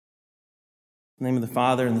In the name of the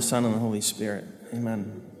Father, and the Son, and the Holy Spirit.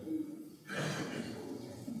 Amen.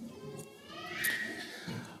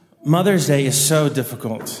 Mother's Day is so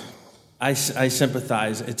difficult. I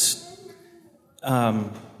sympathize. It's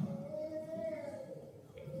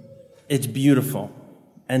beautiful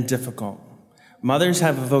and difficult. Mothers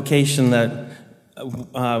have a vocation that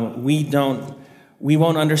we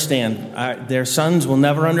won't understand. Their sons will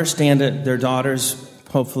never understand it. Their daughters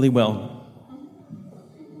hopefully will.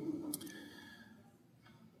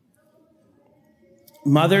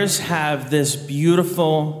 Mothers have this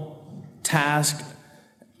beautiful task,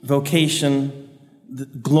 vocation, the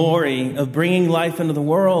glory of bringing life into the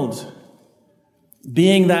world,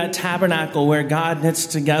 being that tabernacle where God knits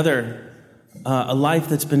together a life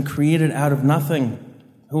that's been created out of nothing,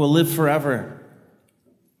 who will live forever.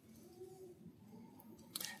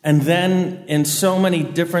 And then, in so many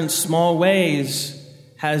different small ways,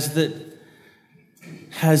 has the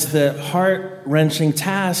heart-wrenching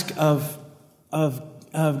task of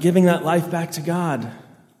giving that life back to God.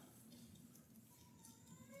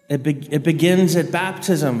 It begins at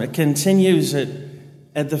baptism. It continues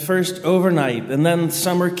at the first overnight, and then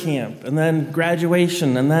summer camp, and then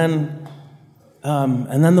graduation, and then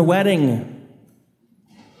the wedding,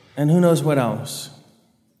 and who knows what else.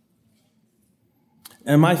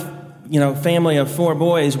 And my family of 4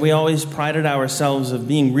 boys, we always prided ourselves of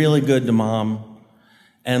being really good to Mom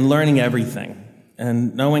and learning everything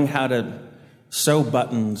and knowing how to sew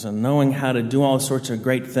buttons and knowing how to do all sorts of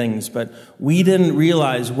great things. But we didn't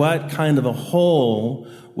realize what kind of a hole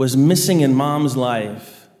was missing in Mom's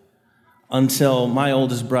life until my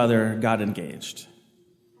oldest brother got engaged.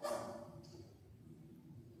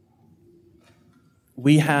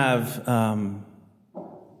 We have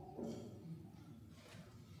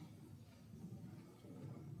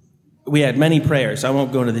we had many prayers. I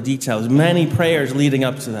won't go into the details. Many prayers leading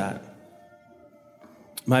up to that.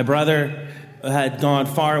 My brother had gone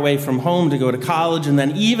far away from home to go to college, and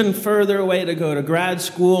then even further away to go to grad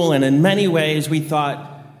school. And in many ways, we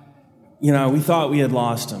thought we had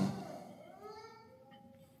lost him.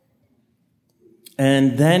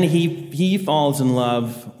 And then he falls in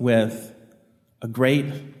love with a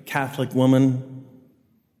great Catholic woman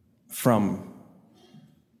from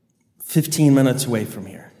 15 minutes away from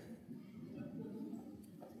here.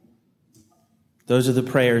 Those are the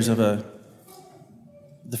prayers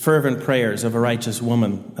the fervent prayers of a righteous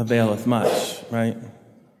woman availeth much, right?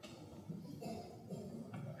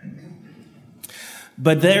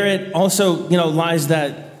 But there it also, lies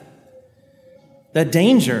that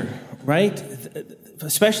danger, right?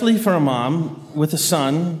 Especially for a mom with a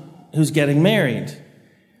son who's getting married.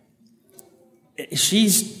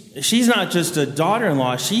 She's not just a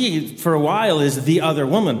daughter-in-law. She, for a while, is the other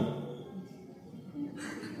woman.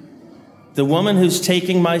 The woman who's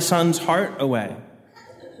taking my son's heart away.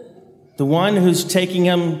 The one who's taking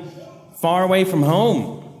him far away from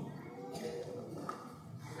home.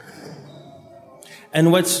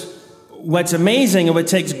 And what's amazing and what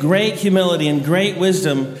takes great humility and great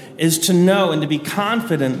wisdom is to know and to be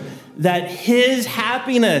confident that his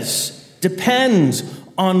happiness depends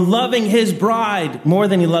on loving his bride more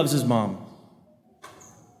than he loves his mom.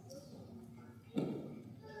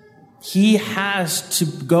 He has to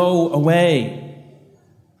go away.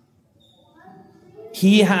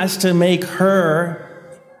 He has to make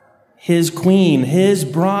her his queen, his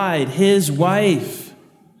bride, his wife.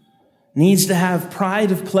 Needs to have pride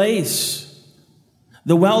of place.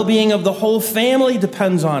 The well-being of the whole family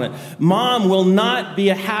depends on it. Mom will not be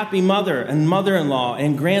a happy mother and mother-in-law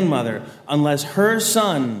and grandmother unless her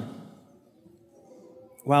son,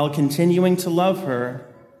 while continuing to love her,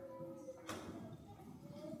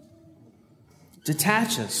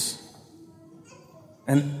 detaches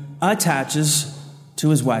and attaches to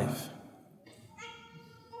his wife.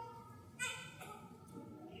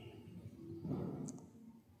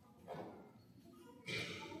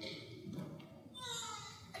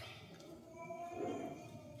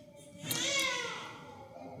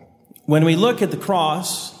 When we look at the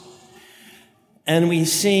cross and we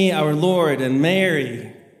see our Lord and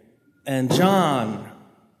Mary and John,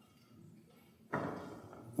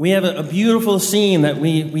 we have a beautiful scene that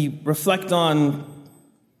we reflect on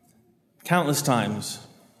countless times,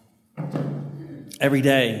 every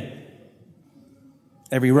day,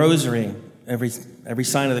 every rosary, every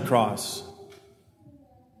sign of the cross.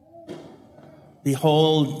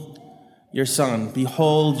 Behold your son,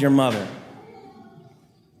 behold your mother.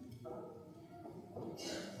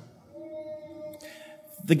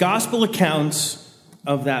 The gospel accounts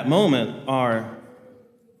of that moment are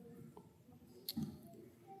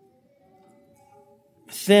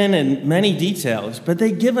thin in many details, but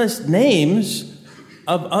they give us names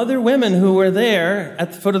of other women who were there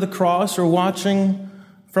at the foot of the cross or watching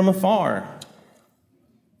from afar.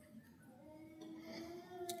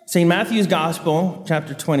 St. Matthew's Gospel,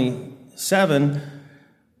 chapter 27,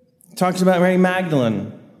 talks about Mary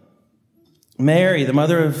Magdalene, Mary, the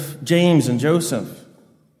mother of James and Joseph,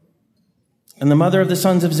 and the mother of the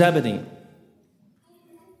sons of Zebedee.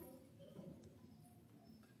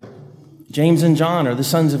 James and John are the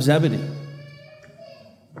sons of Zebedee.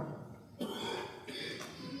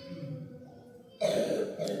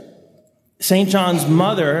 St. John's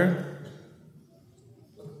mother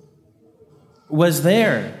was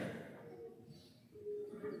there,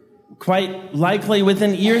 quite likely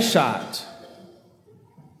within earshot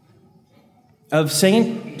of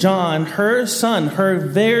St. John, her son, her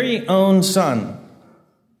very own son,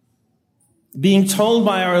 being told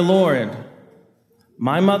by our Lord,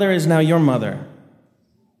 "My mother is now your mother.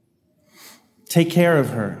 Take care of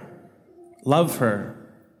her. Love her."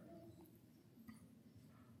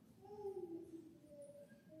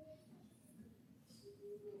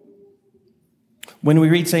 When we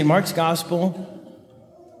read St. Mark's Gospel,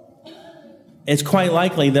 it's quite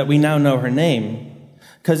likely that we now know her name.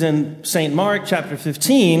 Because in St. Mark chapter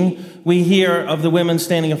 15, we hear of the women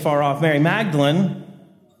standing afar off. Mary Magdalene,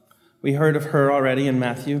 we heard of her already in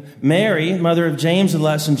Matthew. Mary, mother of James and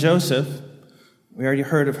less and Joseph, we already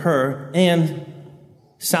heard of her. And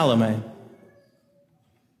Salome.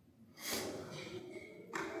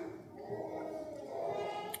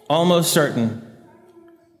 Almost certain.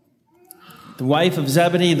 The wife of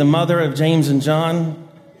Zebedee, the mother of James and John,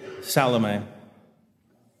 Salome.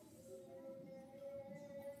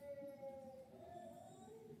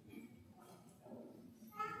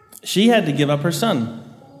 She had to give up her son.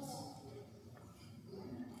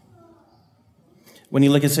 When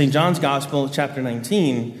you look at St. John's Gospel, chapter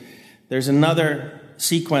 19, there's another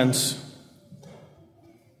sequence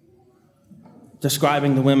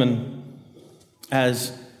describing the women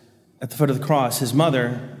as at the foot of the cross, his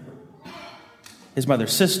mother's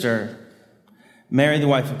sister, Mary, the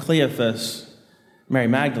wife of Cleophas, Mary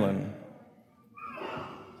Magdalene.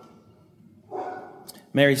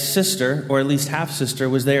 Mary's sister, or at least half-sister,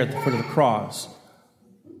 was there at the foot of the cross.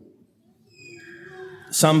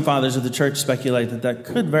 Some fathers of the church speculate that that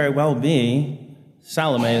could very well be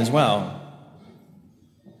Salome as well.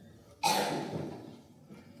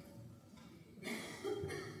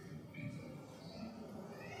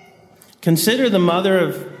 Consider the mother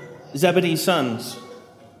of Zebedee's sons,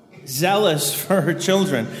 zealous for her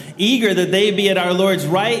children, eager that they be at our Lord's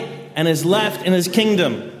right and his left in his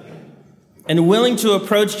kingdom, and willing to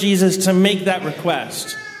approach Jesus to make that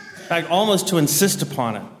request. In fact, almost to insist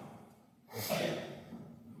upon it.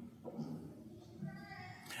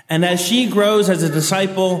 And as she grows as a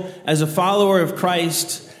disciple, as a follower of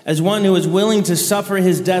Christ, as one who is willing to suffer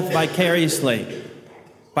his death vicariously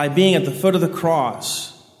by being at the foot of the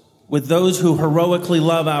cross with those who heroically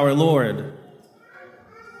love our Lord,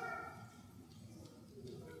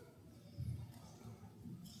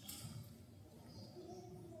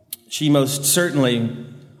 she most certainly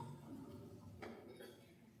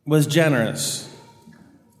was generous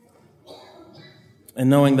in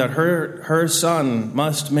knowing that her son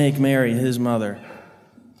must make Mary his mother.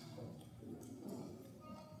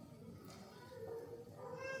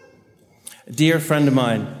 A dear friend of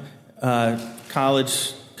mine,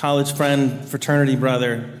 college friend, fraternity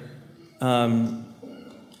brother,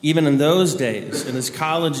 even in those days, in his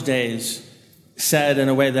college days, said in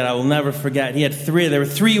a way that I will never forget. There were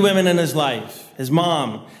three women in his life: his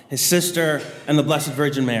mom, his sister, and the Blessed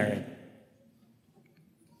Virgin Mary.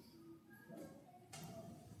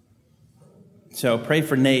 So pray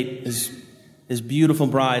for Nate. His beautiful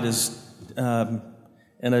bride is in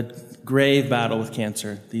a grave battle with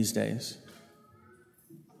cancer these days.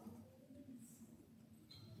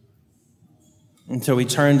 And so we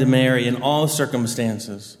turn to Mary in all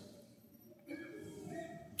circumstances.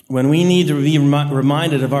 When we need to be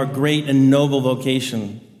reminded of our great and noble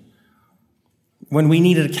vocation, when we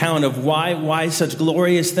need an account of why such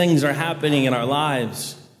glorious things are happening in our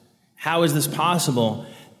lives, how is this possible?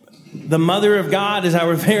 The Mother of God is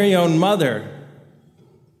our very own mother.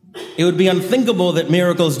 It would be unthinkable that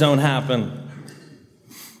miracles don't happen.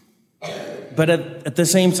 But at the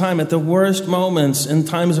same time, at the worst moments, in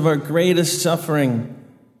times of our greatest suffering,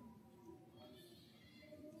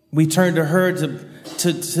 we turn to her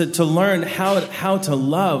to learn how to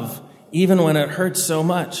love, even when it hurts so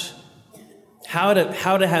much. How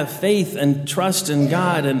to have faith and trust in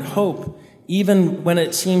God and hope, even when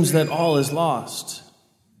it seems that all is lost.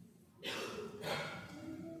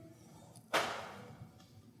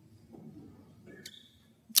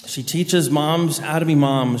 She teaches moms how to be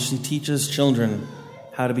moms. She teaches children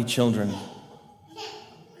how to be children.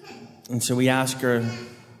 And so we ask her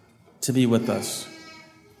to be with us.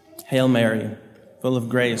 Hail Mary, full of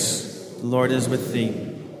grace, the Lord is with thee.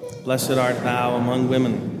 Blessed art thou among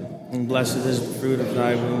women, and blessed is the fruit of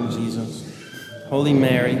thy womb, Jesus. Holy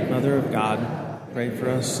Mary, Mother of God, pray for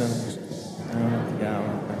us sinners, now and at the hour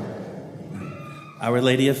of our death. Our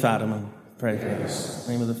Lady of Fatima, pray for us. In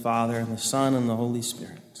the name of the Father, and the Son, and the Holy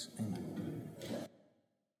Spirit. Amen.